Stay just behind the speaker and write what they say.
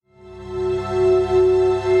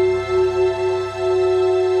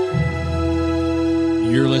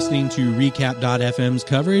listening to Recap.fm's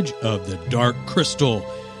coverage of the Dark Crystal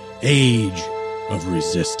Age of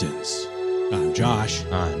Resistance. I'm Josh.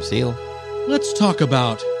 I'm Seal. Let's talk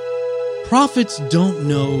about Prophets Don't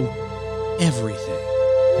Know Everything.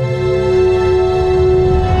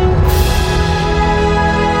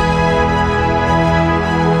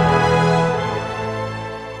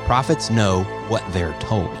 Prophets know what they're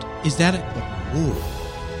told. Is that it?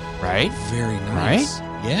 Right? Very nice. Right?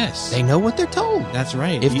 Yes. They know what they're told. That's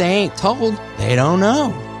right. If they ain't told, they don't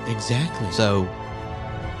know. Exactly. So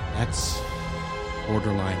that's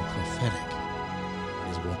borderline prophetic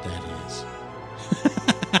is what that is.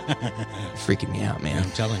 Freaking me out, man.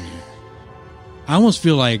 I'm telling you. I almost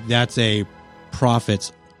feel like that's a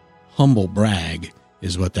prophet's humble brag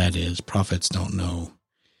is what that is. Prophets don't know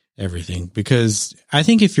everything, because I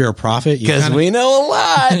think if you're a prophet, because we know a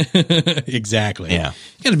lot. Exactly. Yeah.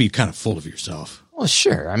 You got to be kind of full of yourself. Well,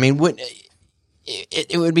 sure. I mean,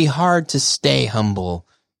 it would be hard to stay humble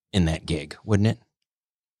in that gig, wouldn't it?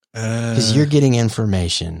 Because you're getting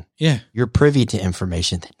information. Yeah. You're privy to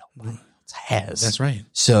information that no one else has. That's right.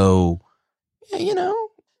 So, you know,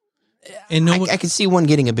 and I can see one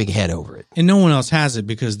getting a big head over it. And no one else has it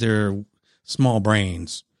because their small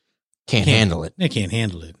brains can't handle it. They can't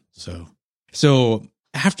handle it. So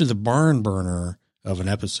after the barn burner of an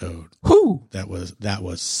episode, that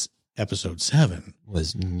was episode 7.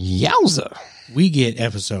 Was yowza. We get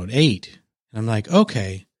episode 8. And I'm like,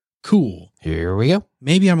 okay, cool. Here we go.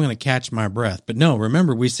 Maybe I'm going to catch my breath. But no,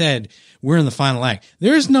 remember we said we're in the final act.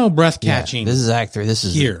 There's no breath catching. This is Act 3. This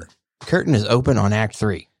is here. Curtain is open on Act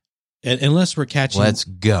 3. Unless we're catching. Let's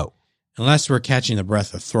go. Unless we're catching the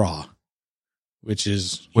breath of Thraw. Which you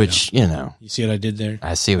see what I did there?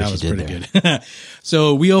 I see what you did there. Good.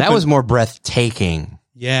 So we opened. That was more breathtaking.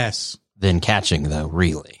 Yes. Than catching, though,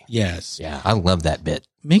 really. Yes. Yeah, I love that bit.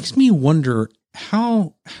 Makes me wonder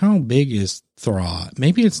how big is Thraw?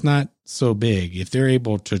 Maybe it's not so big if they're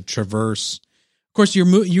able to traverse. Of course,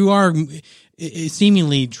 you are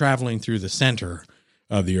seemingly traveling through the center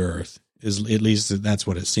of the earth. Is at least that's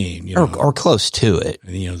what it seemed. Or close to it.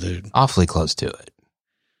 Awfully close to it.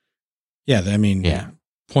 Yeah, I mean,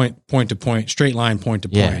 point to point, straight line, point to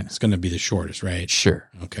point. Yeah. It's going to be the shortest, right? Sure.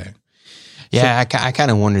 Okay. Yeah, I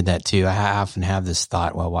kind of wondered that too. I often have this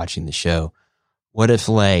thought while watching the show. What if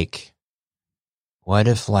we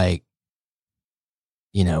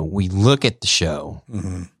look at the show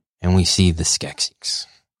and we see the Skeksis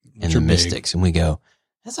and the Mystics and we go,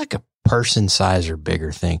 that's like a person size or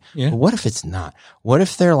bigger thing. Yeah. But what if it's not? What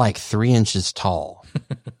if they're like 3 inches tall?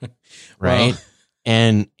 Right?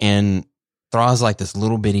 Well, and Thraw's like this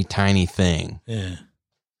little bitty tiny thing. Yeah.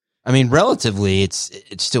 I mean, relatively,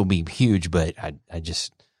 it'd still be huge, but I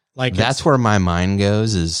just like that's where my mind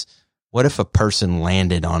goes. Is what if a person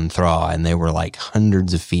landed on Thraw and they were like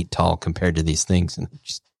hundreds of feet tall compared to these things, and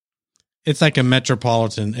it's like a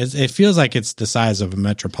metropolitan. It feels like it's the size of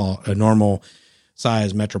a normal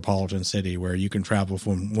size metropolitan city where you can travel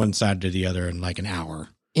from one side to the other in like an hour.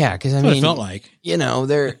 Yeah, because I mean, it felt like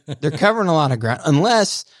they're covering a lot of ground,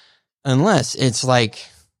 unless it's like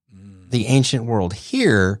the ancient world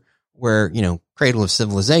here, where cradle of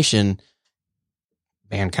civilization,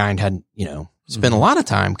 mankind had spent a lot of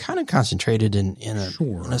time kind of concentrated in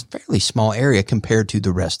a fairly small area compared to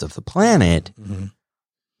the rest of the planet. Mm-hmm.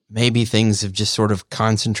 Maybe things have just sort of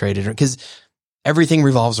concentrated because everything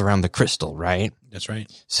revolves around the crystal, right? That's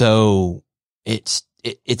right. So it's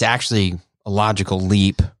actually a logical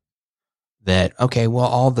leap that, okay, well,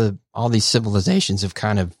 all these civilizations have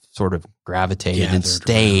kind of sort of gravitated and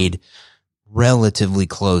stayed relatively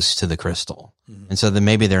close to the crystal. Mm-hmm. And so then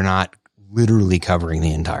maybe they're not literally covering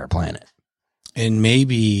the entire planet. And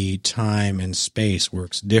maybe time and space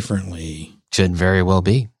works differently. Should very well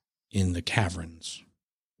be. In the caverns.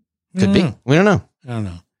 Could be. We don't know. I don't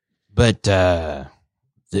know. But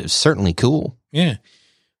it was certainly cool. Yeah.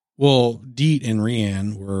 Well, Deet and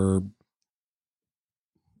Rian were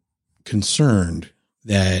concerned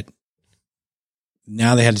that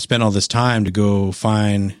now they had to spend all this time to go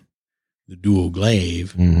find the dual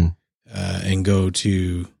glaive and go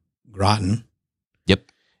to Groton. Yep.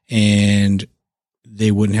 And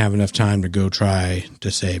they wouldn't have enough time to go try to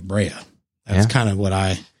save Brea. That's kind of what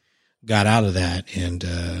I got out of that. And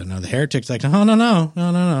now the heretic's like, oh,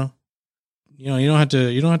 no. You don't have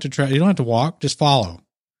to try. You don't have to walk. Just follow.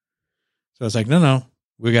 So it's like, no,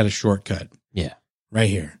 we got a shortcut. Yeah. Right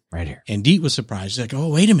here. And Deet was surprised. She's like,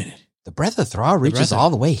 oh, wait a minute. The breath of Thraw reaches all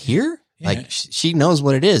the way here? Yeah. Like, she knows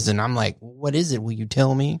what it is. And I'm like, what is it? Will you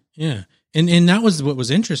tell me? Yeah. And that was what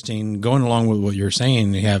was interesting, going along with what you're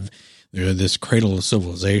saying. You have this cradle of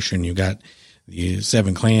civilization. You got the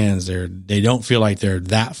 7 clans, they don't feel like they're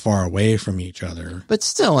that far away from each other. But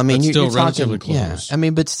still, I mean, you're talking, relatively close. Yeah, I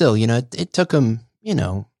mean, but still, it took them,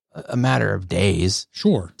 a matter of days,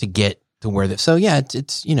 sure, to get to where that. So yeah,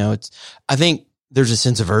 it's I think there's a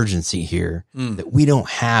sense of urgency here that we don't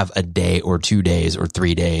have a day or 2 days or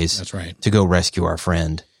 3 days. That's right. To go rescue our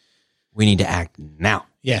friend. We need to act now.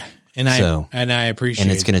 Yeah, and I appreciate,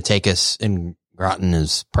 and it's going to take us. And Groton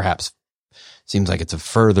is perhaps seems like it's a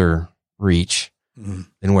further reach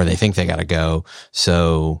than where they think they got to go.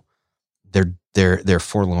 So they're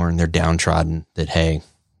forlorn, they're downtrodden. That hey,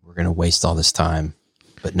 we're going to waste all this time,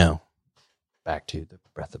 but no, back to the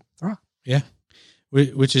Breath of Thra. Yeah,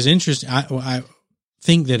 which is interesting. I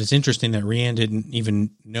think that it's interesting that Rian didn't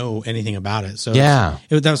even know anything about it. So yeah,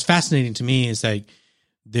 that was fascinating to me. Is like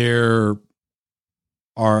there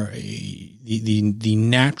are the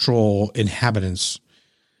natural inhabitants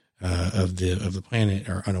of the planet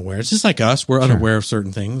are unaware. It's just like us. We're unaware of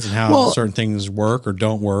certain things and how certain things work or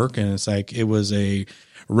don't work. And it's like, it was a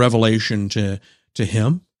revelation to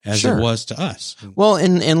him as it was to us. Well,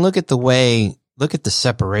 and look at the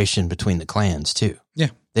separation between the clans too. Yeah.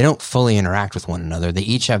 They don't fully interact with one another. They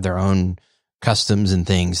each have their own customs and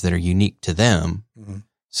things that are unique to them. Mm-hmm.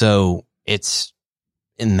 So it's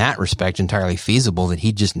in that respect entirely feasible that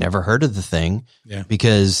he just never heard of the thing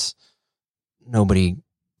because nobody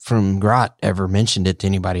from Grot ever mentioned it to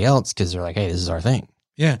anybody else because they're like, hey, this is our thing.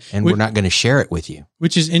 Yeah. And we're not going to share it with you.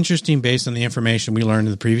 Which is interesting based on the information we learned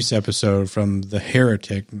in the previous episode from the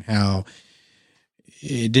heretic and how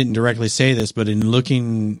it didn't directly say this, but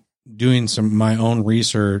in doing some my own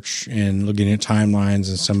research and looking at timelines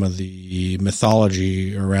and some of the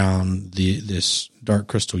mythology around this Dark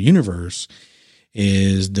Crystal universe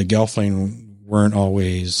is the Gelfling weren't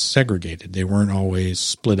always segregated. They weren't always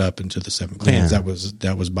split up into the 7 clans. Yeah.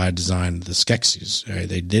 That was by design. The Skeksis, right?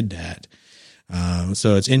 They did that.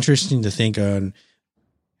 So it's interesting to think on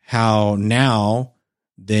how now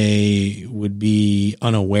they would be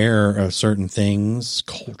unaware of certain things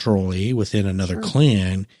culturally within another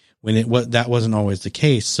clan when that wasn't always the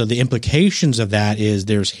case. So the implications of that is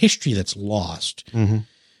there's history that's lost. Mm-hmm.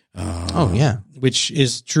 Which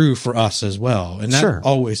is true for us as well. And that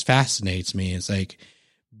always fascinates me. It's like,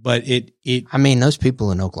 but I mean, those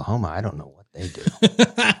people in Oklahoma, I don't know what they do.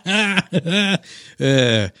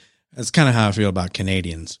 That's kind of how I feel about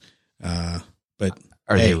Canadians. But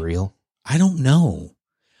are they real? I don't know.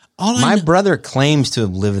 My brother claims to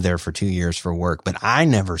have lived there for 2 years for work, but I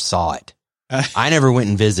never saw it. I never went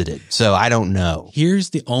and visited, so I don't know. Here's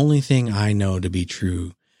the only thing I know to be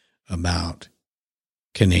true about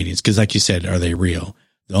Canadians, because like you said, are they real?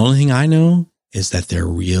 The only thing I know is that they're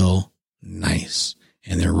real nice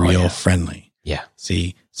and they're real friendly. Yeah.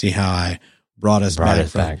 See how I brought us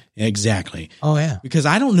back. Exactly. Oh yeah. Because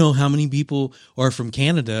I don't know how many people are from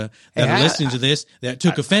Canada that are listening to this that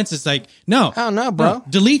took offense. It's like, no. Oh no, bro. No,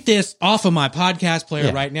 delete this off of my podcast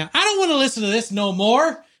player right now. I don't want to listen to this no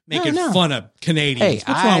more. Making fun of Canadians.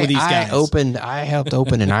 Hey, what's wrong with these guys? I helped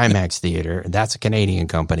open an IMAX theater. That's a Canadian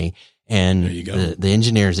company. And there you go. The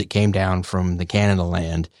engineers that came down from the Canada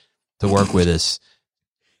land to work with us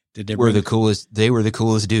were the coolest. They were the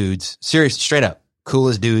coolest dudes. Seriously, straight up,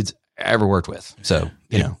 coolest dudes I ever worked with. So,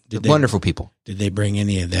 wonderful people. Did they bring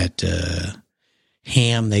any of that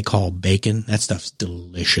ham they call bacon? That stuff's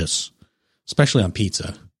delicious, especially on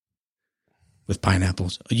pizza with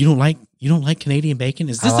pineapples. You don't like Canadian bacon?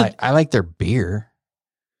 Is this I like their beer.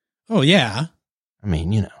 Oh yeah. I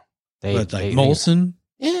mean, they Molson.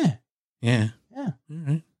 Yeah. Yeah. Yeah. All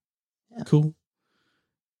right. Yeah. Cool.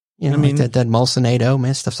 I mean, like that Molsonado,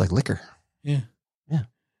 man, stuff's like liquor. Yeah. Yeah.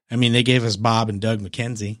 I mean, they gave us Bob and Doug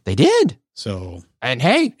McKenzie. They did. So, and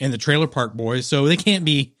hey, and the Trailer Park Boys. So they can't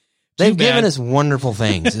be. They've given us wonderful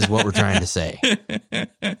things, is what we're trying to say.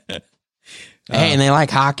 And they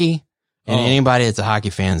like hockey. And anybody that's a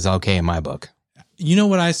hockey fan is okay in my book. You know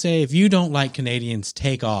what I say? If you don't like Canadians,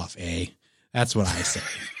 take off, That's what I say.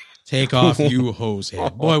 Take off, you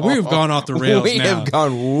hosehead. Boy, we've gone off the rails now. We have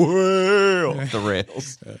gone way off the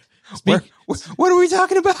rails. What are we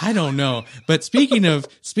talking about? I don't know. But speaking of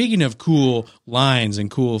cool lines and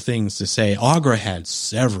cool things to say, Aughra had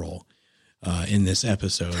several in this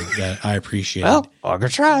episode that I appreciated. Well, Aughra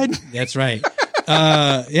tried. That's right.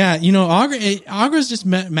 Aughra's just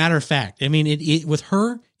matter of fact. I mean, it with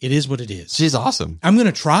her, it is what it is. She's awesome. I'm going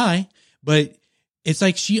to try, but it's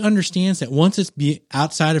like she understands that once it's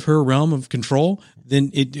outside of her realm of control,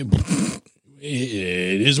 then it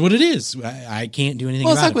is what it is. I can't do anything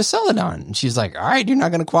about it. Well, it's like with Seladon. She's like, all right, you're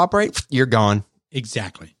not going to cooperate? You're gone.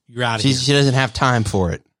 Exactly. You're out of here. She doesn't have time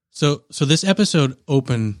for it. So this episode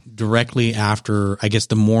opened directly after, I guess,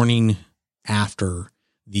 the morning after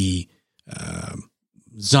the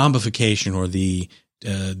zombification or the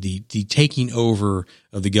taking over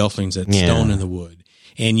of the Gelflings at Stone in the Wood.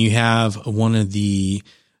 And you have one of the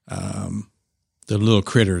little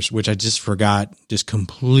critters, which I just forgot, just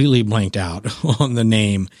completely blanked out on the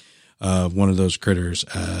name of one of those critters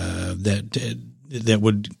that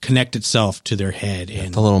would connect itself to their head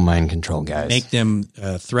and the little mind control guys. Make them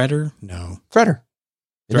Threader? No. Threader.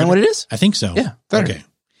 Isn't that what it is? I think so. Yeah. Threader. Okay.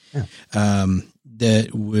 Yeah.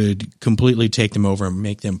 That would completely take them over and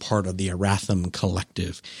make them part of the Arathim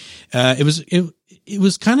collective. It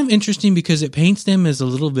was kind of interesting because it paints them as a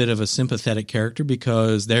little bit of a sympathetic character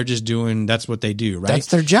because they're just that's what they do, right? That's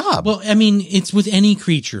their job. Well, I mean, it's with any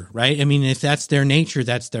creature, right? I mean, if that's their nature,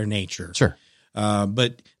 that's their nature. Sure.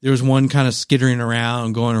 But there was one kind of skittering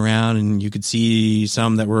around, going around, and you could see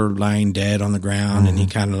some that were lying dead on the ground, and he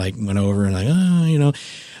kind of like went over and like,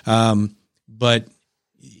 but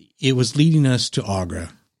it was leading us to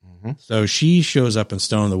Aughra. Mm-hmm. So she shows up in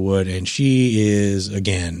Stone in the Wood, and she is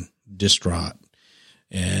again distraught.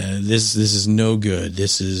 This is no good.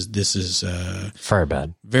 This is very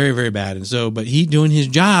bad, very, very bad. And so, but he doing his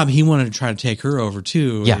job, he wanted to try to take her over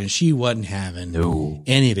too. Yeah. And she wasn't having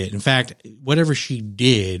any of it. In fact, whatever she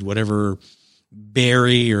did, whatever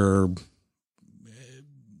berry or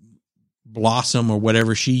blossom or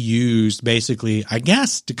whatever she used, basically, I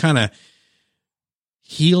guess to kind of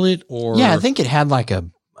heal it or. Yeah. I think it had like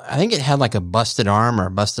a busted arm or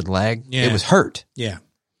a busted leg. Yeah. It was hurt. Yeah.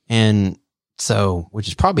 And so, which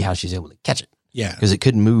is probably how she's able to catch it. Yeah. Because it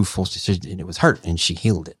couldn't move full, and it was hurt, and she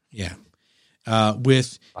healed it. Yeah.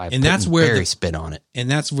 And that's where berry spit on it.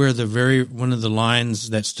 And that's where one of the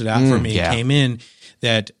lines that stood out for me came in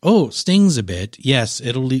that, stings a bit. Yes,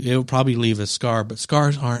 it'll probably leave a scar, but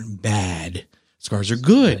scars aren't bad. Scars are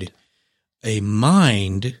good. A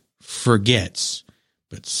mind forgets,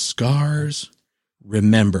 but scars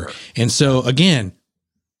remember. And so again,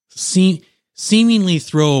 seemingly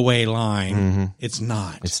throwaway line. Mm-hmm. It's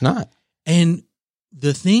not. It's not. And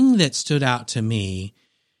the thing that stood out to me,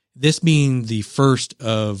 this being the first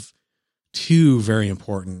of two very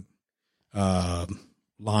important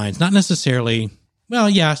lines, not necessarily,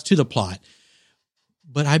 it's to the plot,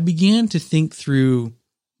 but I began to think through,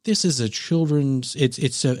 this is a children's,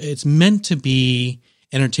 it's meant to be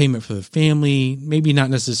entertainment for the family, maybe not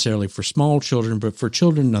necessarily for small children, but for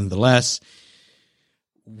children nonetheless.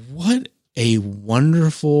 What a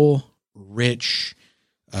wonderful, rich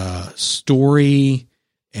story,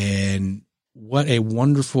 and what a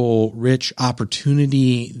wonderful, rich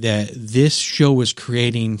opportunity that this show is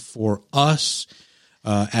creating for us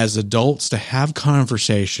as adults to have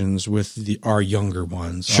conversations with our younger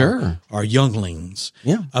ones, sure, our younglings,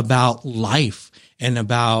 about life and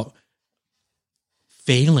about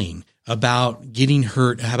failing, about getting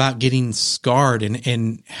hurt, about getting scarred,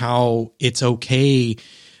 and how it's okay.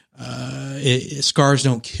 Scars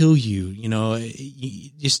don't kill you,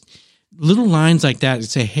 just little lines like that that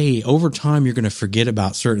say, hey, over time, you're going to forget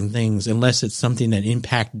about certain things unless it's something that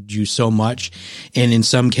impacted you so much. And in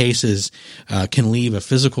some cases, can leave a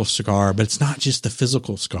physical scar, but it's not just the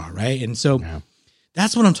physical scar. Right. And so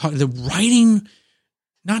that's what I'm talking. The writing,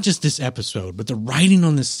 not just this episode, but the writing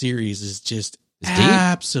on this series is just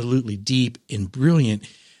absolutely deep and brilliant,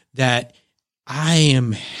 that I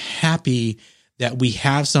am happy that we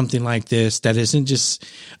have something like this that isn't just,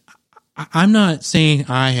 I'm not saying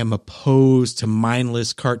I am opposed to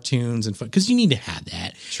mindless cartoons and fun, because you need to have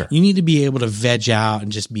that. Sure. You need to be able to veg out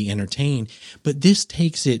and just be entertained. But this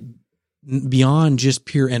takes it beyond just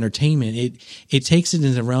pure entertainment. It takes it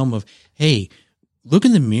in the realm of, hey, look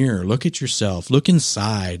in the mirror, look at yourself, look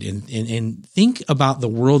inside, and think about the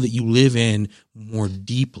world that you live in more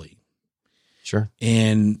deeply. Sure.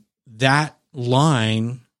 And that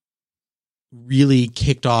line really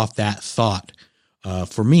kicked off that thought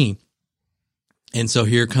for me. And so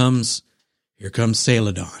here comes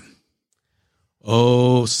Seladon.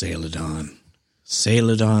 Oh, Seladon.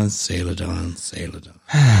 Seladon.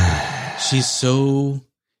 She's so,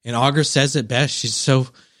 and Aughra says it best, she's so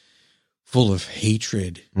full of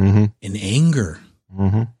hatred and anger.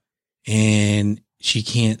 Mm-hmm. And she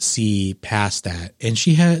can't see past that. And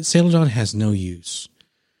Seladon has no use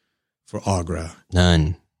for Aughra.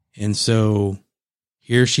 None. And so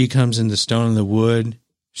here she comes into Stone in the Wood.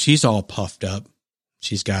 She's all puffed up.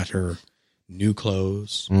 She's got her new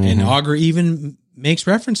clothes. Mm-hmm. And Aughra even makes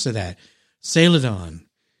reference to that. Seladon,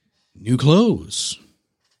 new clothes,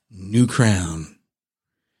 new crown.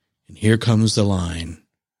 And here comes the line.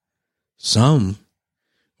 Some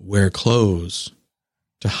wear clothes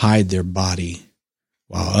to hide their body,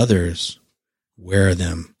 while others wear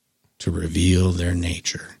them to reveal their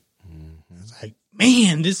nature. Mm-hmm.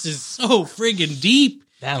 man, this is so friggin' deep.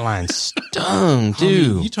 That line stung, dude.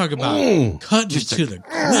 I mean, you talk about cutting to the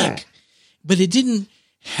quick, but it didn't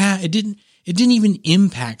even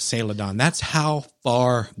impact Seladon. That's how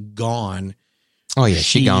far gone. Oh yeah,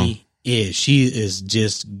 she gone. She is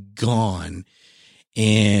just gone,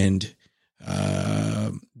 and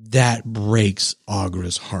that breaks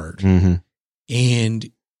Aughra's heart. Mm-hmm.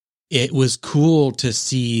 And it was cool to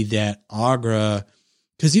see that Aughra,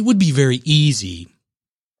 because it would be very easy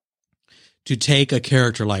to take a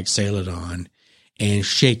character like Seladon and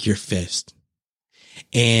shake your fist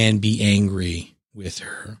and be angry with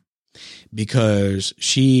her because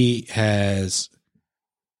she has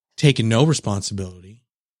taken no responsibility.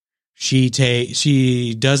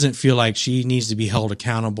 She doesn't feel like she needs to be held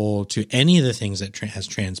accountable to any of the things that has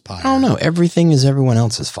transpired. Oh no, everything is everyone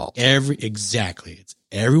else's fault. Exactly. It's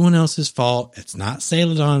everyone else's fault. It's not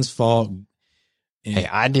Seladon's fault. And hey,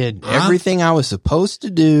 I did everything I was supposed to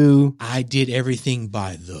do. I did everything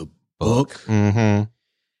by the book. Mm-hmm.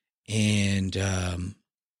 And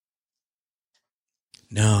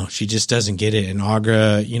no, she just doesn't get it. And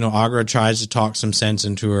Aughra tries to talk some sense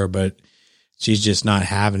into her, but she's just not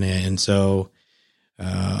having it. And so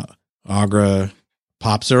Aughra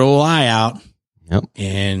pops her little eye out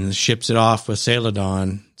and ships it off with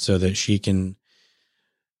Seladon so that she can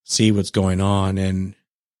see what's going on. And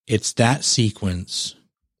it's that sequence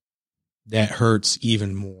that hurts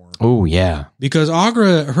even more. Oh, yeah. Because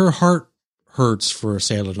Aughra, her heart hurts for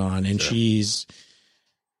Seladon, and she's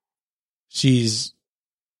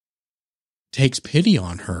takes pity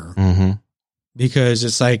on her. Mm-hmm. Because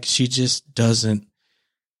it's like she just doesn't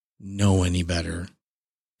know any better.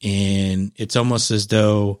 And it's almost as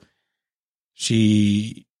though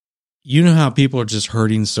you know how people are just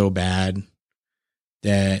hurting so bad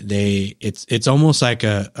that it's almost like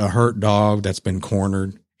a hurt dog that's been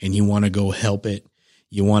cornered and you want to go help it.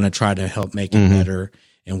 You want to try to help make it better.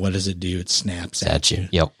 And what does it do? It snaps at you.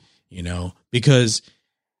 Yep. Because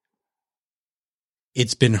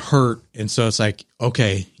it's been hurt. And so it's like,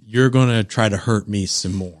 okay, you're going to try to hurt me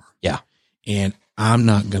some more. Yeah. And I'm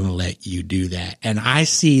not going to let you do that. And I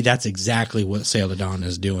see that's exactly what Seladon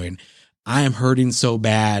is doing. I am hurting so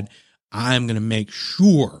bad. I'm going to make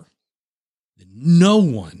sure that no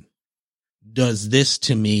one does this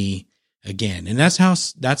to me again. And that's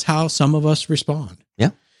how some of us respond.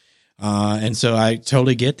 Yeah. And so I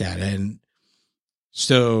totally get that. And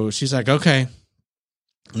so she's like, okay,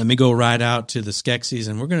 let me go right out to the Skeksis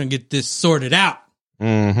and we're going to get this sorted out.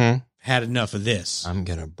 Mm-hmm. Had enough of this. I'm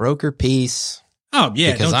going to broker peace. Oh,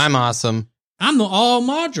 yeah. Because I'm awesome. I'm the all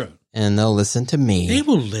Madra. And they'll listen to me. They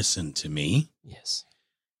will listen to me. Yes.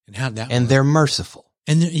 And how'd that And work? they're merciful.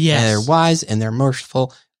 And yes. And they're wise and they're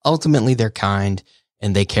merciful. Ultimately, they're kind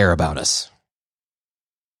and they care about us.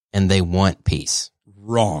 And they want peace.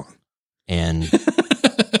 Wrong. And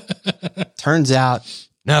turns out,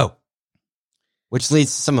 no. Which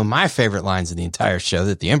leads to some of my favorite lines in the entire show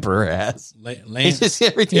that the Emperor has. It's just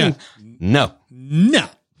everything. Yeah. No.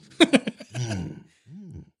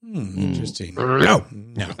 Interesting. No.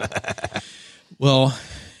 Well,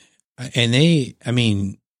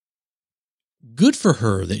 and good for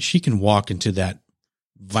her that she can walk into that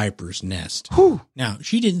viper's nest. Whew. Now,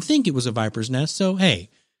 she didn't think it was a viper's nest, so hey.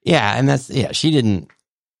 Yeah, and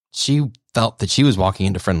she felt that she was walking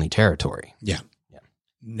into friendly territory. Yeah.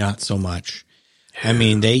 Not so much.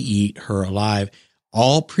 They eat her alive.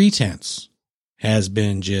 All pretense has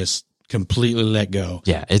been just completely let go.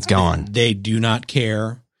 Yeah, it's gone. They do not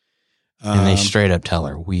care. And they straight up tell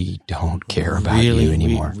her, we don't care about you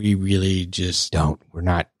anymore. We really just don't. We're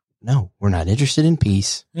not interested in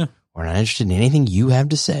peace. Yeah. We're not interested in anything you have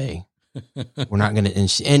to say. We're not going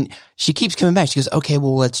to, and she keeps coming back. She goes, okay,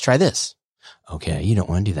 well, let's try this. Okay, you don't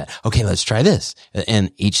want to do that. Okay, let's try this.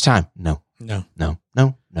 And each time, no.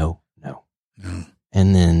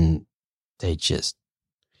 And then they just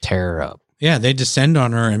tear her up. Yeah, they descend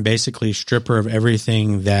on her and basically strip her of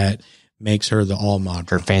everything that makes her the all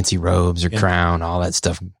Madra. Her fancy robes, her crown, all that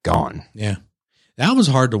stuff gone. Yeah. That was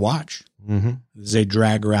hard to watch. Mm-hmm. As they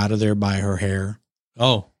drag her out of there by her hair.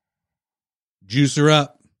 Oh, juice her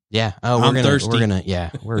up. Yeah. Oh,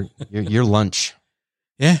 we're your lunch.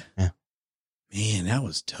 Yeah. Yeah. Man, that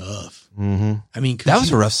was tough. Mm-hmm. That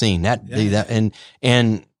was a rough scene. And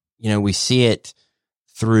we see it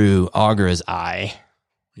through Aughra's eye.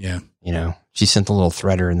 Yeah. She sent the little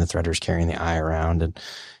threader and the threader's carrying the eye around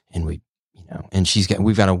and we, and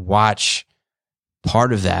we've got to watch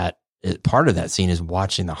part of that scene is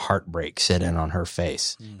watching the heartbreak set in on her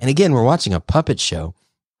face. And again, we're watching a puppet show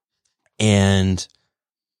and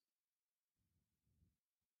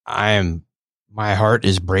my heart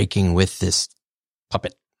is breaking with this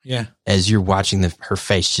puppet. Yeah. As you're watching her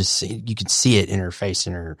face, you could see it in her face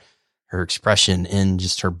and her expression and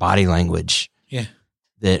just her body language. Yeah.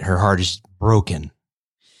 That her heart is broken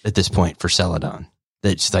at this point for Seladon.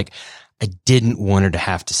 That she's like, I didn't want her to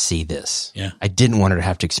have to see this. Yeah. I didn't want her to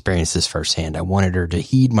have to experience this firsthand. I wanted her to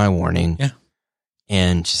heed my warning. Yeah.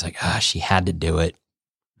 And she's like, she had to do it.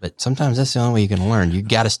 But sometimes that's the only way you can learn. You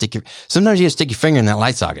got to sometimes you got to stick your finger in that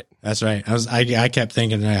light socket. That's right. I kept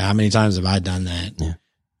thinking, how many times have I done that? Yeah.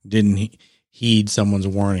 Didn't heed someone's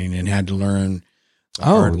warning and had to learn.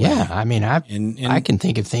 Oh yeah. I mean, I can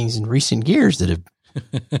think of things in recent years that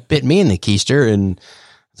have bit me in the keister, and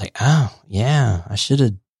it's like, oh yeah, I should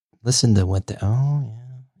have listened to what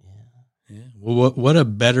Well,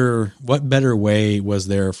 what better way was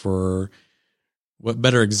there for, what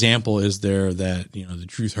better example is there that, the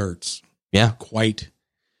truth hurts? Yeah. Quite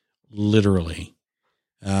literally.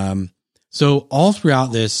 So all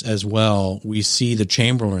throughout this as well, we see the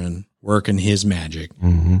Chamberlain working his magic.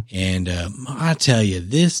 Mm-hmm. And I tell you,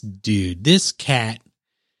 this dude, this cat,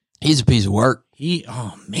 he's a piece of work.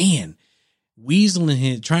 Trying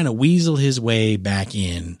to weasel his way back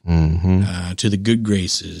in to the good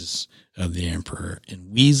graces of the Emperor,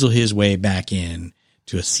 and weasel his way back in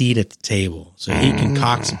to a seat at the table so he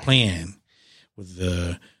concocts a plan with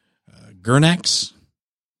the Gurnax.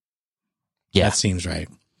 Yeah. That seems right.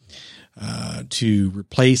 To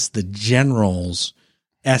replace the general's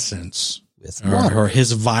essence or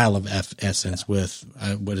his vial of essence with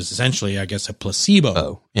what is essentially, I guess, a placebo.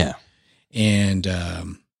 Oh, yeah. And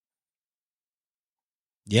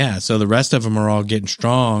so the rest of them are all getting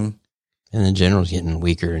strong, and the general's getting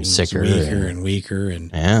weaker and sicker, and weaker,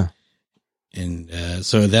 and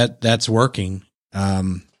so that's working.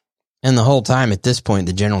 And the whole time at this point,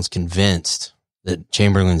 the general's convinced that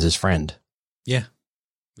Chamberlain's his friend. Yeah.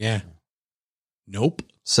 Nope.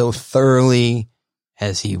 So thoroughly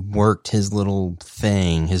has he worked his little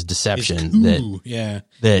thing, his deception,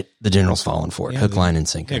 that the general's fallen for it, hook, line, and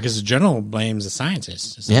sinker. Yeah, because the general blames the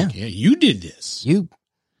scientists. It's like, you did this.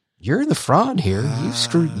 You're the fraud here.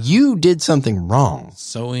 You did something wrong.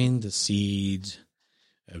 Sowing the seeds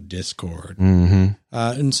of discord. Mm-hmm.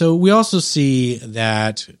 And so we also see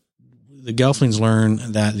that the Gelflings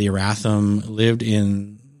learn that the Arathim lived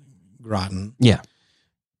in Groton. Yeah.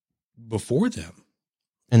 Before them.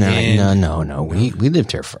 And they're like, no, we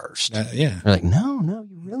lived here first. They're like, no,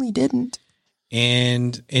 you really didn't.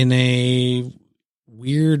 And in a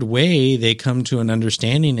weird way, they come to an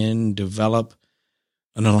understanding and develop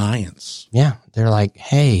an alliance. Yeah. They're like,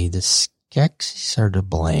 hey, the Skeksis are to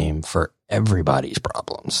blame for everybody's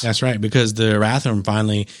problems. That's right. Because the Arathim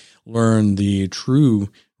finally learned the true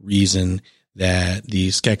reason that the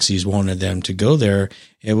Skeksis wanted them to go there.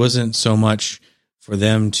 It wasn't so much for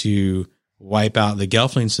them to wipe out the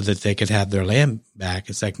Gelflings so that they could have their land back.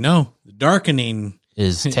 It's like, no, the darkening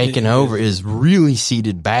is taken over, is really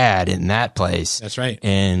seated bad in that place. That's right.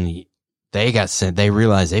 And they got sent, they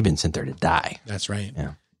realized they've been sent there to die. That's right.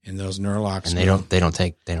 Yeah. And those Nurlocks. And they don't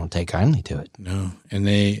take kindly to it. No. And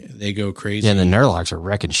they go crazy. Yeah, and the Nurlocks are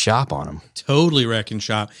wrecking shop on them. Totally wrecking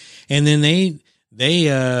shop. And then they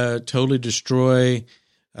totally destroy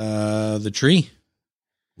the tree.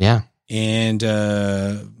 Yeah. And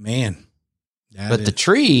man, but the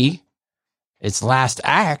tree, its last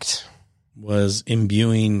act was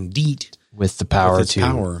imbuing Deet with the power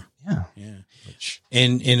power. Yeah.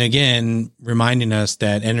 And again, reminding us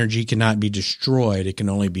that energy cannot be destroyed; it can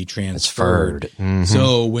only be transferred. Mm-hmm.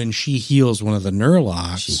 So when she heals one of the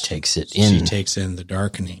Nurlocks, she takes it in. She takes in the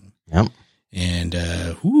darkening. Yep. And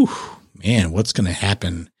man, what's going to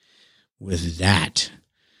happen with that?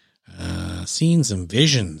 Seeing some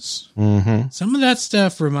visions. Mm-hmm. Some of that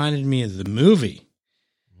stuff reminded me of the movie.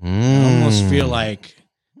 I almost feel like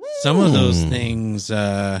some of those things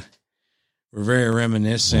were very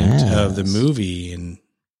reminiscent of the movie, and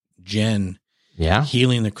Jen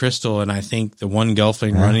healing the crystal. And I think the one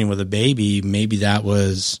Gelfling running with a baby, maybe that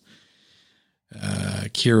was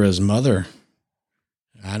Kira's mother.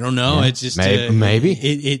 I don't know. It's just maybe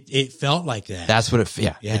it felt like that. That's what it.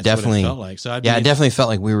 It definitely felt like. So it definitely felt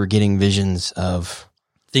like we were getting visions of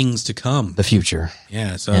things to come, the future.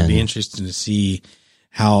 Yeah. So it'd be interesting to see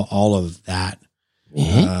how all of that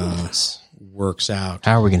works out.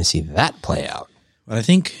 How are we going to see that play out? But I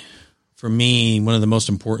think for me, one of the most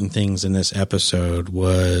important things in this episode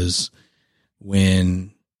was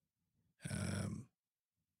when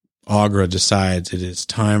Aughra decides it is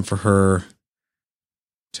time for her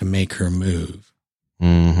to make her move.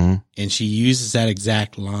 Mm-hmm. And she uses that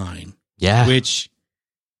exact line. Yeah. Which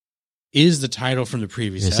is the title from the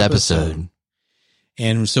previous episode.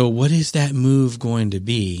 And so what is that move going to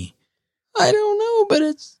be? I don't know,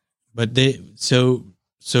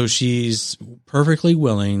 So she's perfectly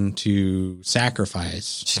willing to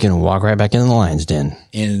sacrifice. She's going to walk right back into the lion's den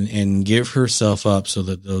and give herself up so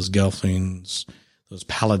that those Gelflings, those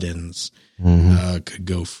paladins, could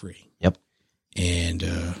go free. Yep. And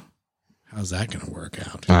how's that going to work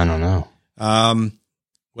out? I don't know.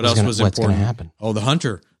 What else was important? What's going to happen? Oh, the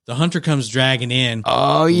hunter. The hunter comes dragging in.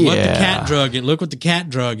 Oh, yeah. Look what the cat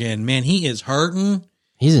drug in. Man, he is hurting.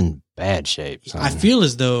 He's in bad shape. Son. I feel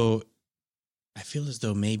as though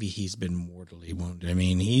maybe he's been mortally wounded. I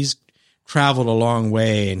mean, he's traveled a long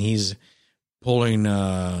way, and he's pulling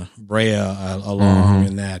Brea along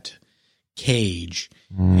in that cage,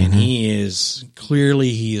 and he's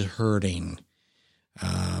hurting.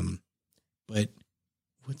 But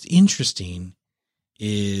what's interesting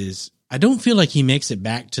is I don't feel like he makes it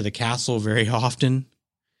back to the castle very often.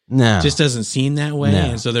 No. It just doesn't seem that way, No.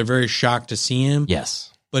 and so they're very shocked to see him.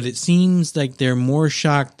 Yes. But it seems like they're more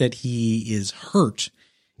shocked that he is hurt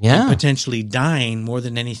and potentially dying more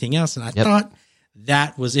than anything else. And I thought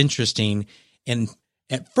that was interesting. And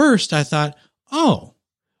at first I thought, oh,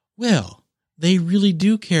 well, they really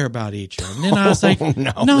do care about each other. And then I was like,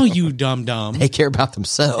 no, you dumb. They care about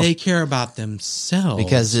themselves. They care about themselves.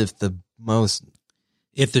 Because if the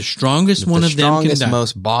strongest one of them can die,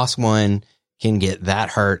 most boss one can get that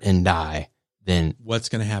hurt and die, then what's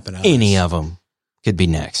going to happen? Any of them could be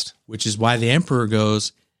next. Which is why the emperor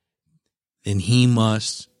goes, then he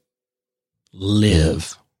must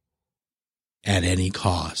live at any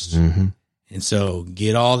cost. And so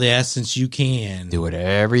get all the essence you can. Do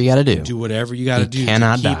whatever you got to do. Do whatever you got to do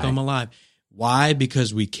to keep him alive. Why?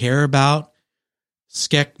 Because we care about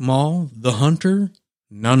Skek Maul, the hunter?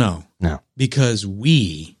 No. Because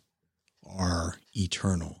we are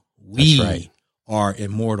eternal. We are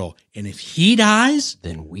immortal. And if he dies,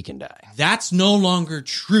 then we can die. That's no longer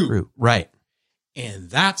true. Right. And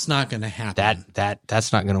that's not going to happen.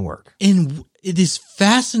 That's not going to work. And it is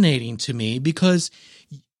fascinating to me because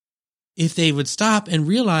if they would stop and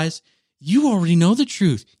realize you already know the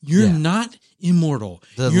truth, you're not immortal.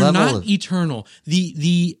 You're not eternal.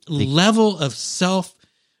 The level of self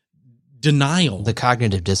denial, the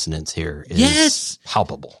cognitive dissonance here is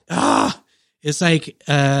palpable. It's like,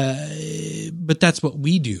 but that's what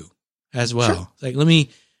we do as well. Sure. It's like, let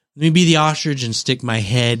me be the ostrich and stick my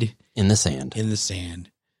head in the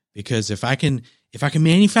sand. Because if I can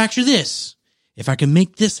manufacture this, if I can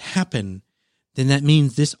make this happen, then that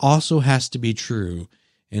means this also has to be true.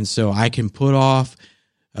 And so I can put off,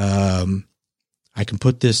 I can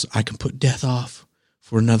put death off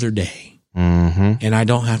for another day. And I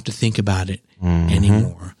don't have to think about it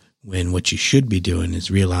anymore. When what you should be doing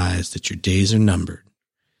is realize that your days are numbered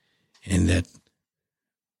and that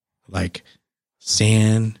like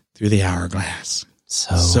sand through the hourglass,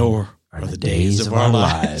 so are the days of our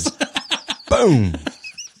lives. Boom.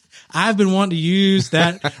 I've been wanting to use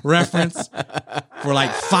that reference for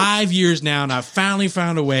like 5 years now, and I finally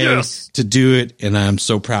found a way to do it, and I'm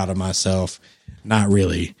so proud of myself. Not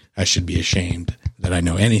really. I should be ashamed that I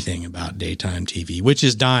know anything about daytime TV, which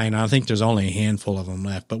is dying. I think there's only a handful of them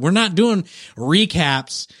left, but we're not doing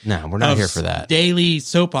recaps. No, we're not here for that. Daily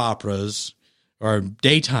soap operas or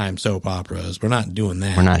daytime soap operas. We're not doing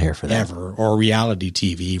that. We're not here for that. Ever. Or reality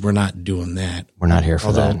TV. We're not doing that. We're not here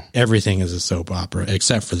for that. Everything is a soap opera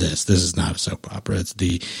except for this. This is not a soap opera. It's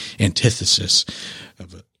the antithesis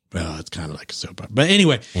of it. Well, it's kind of like a soap opera. But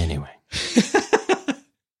anyway.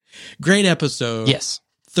 Great episode. Yes.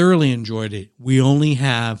 Thoroughly enjoyed it. We only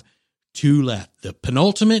have 2 left. The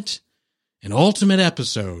penultimate and ultimate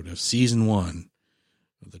episode of season 1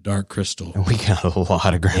 of The Dark Crystal. And we got a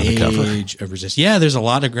lot of ground to cover. Age of Resistance. Yeah, there's a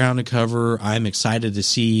lot of ground to cover. I'm excited to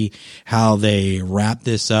see how they wrap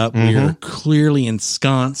this up. We are clearly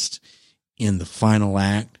ensconced in the final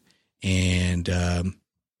act. And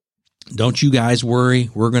don't you guys worry.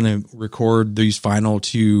 We're going to record these final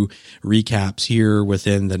 2 recaps here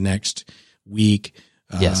within the next week.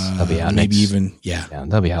 Yes, they'll be out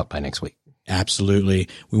they'll be out by next week. Absolutely.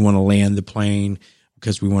 We want to land the plane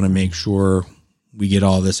because we want to make sure we get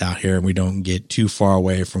all this out here and we don't get too far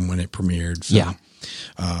away from when it premiered. So,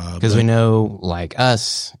 because we know, like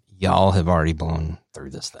us, y'all have already blown through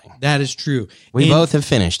this thing. That is true. We both have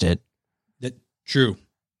finished it. True.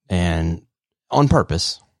 And on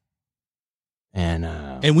purpose.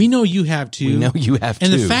 And we know you have too. We know you have too.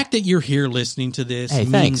 And the fact that you're here listening to this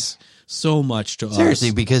means so much to us.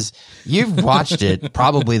 Seriously, because you've watched it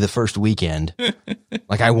probably the first weekend,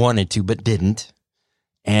 like I wanted to, but didn't.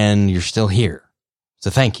 And you're still here. So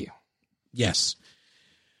thank you. Yes.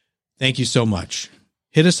 Thank you so much.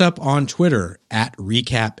 Hit us up on Twitter at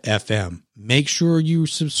RecapFM. make sure you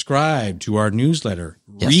subscribe to our newsletter,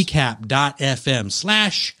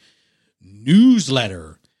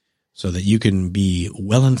 recap.fm/newsletter, so that you can be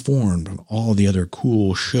well informed of all the other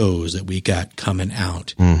cool shows that we got coming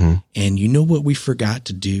out. Mm-hmm. And you know what we forgot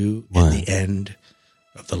to do What? at the end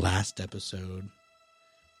of the last episode?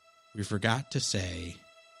 We forgot to say,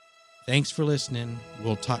 thanks for listening.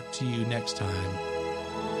 We'll talk to you next time.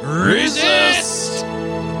 Resist!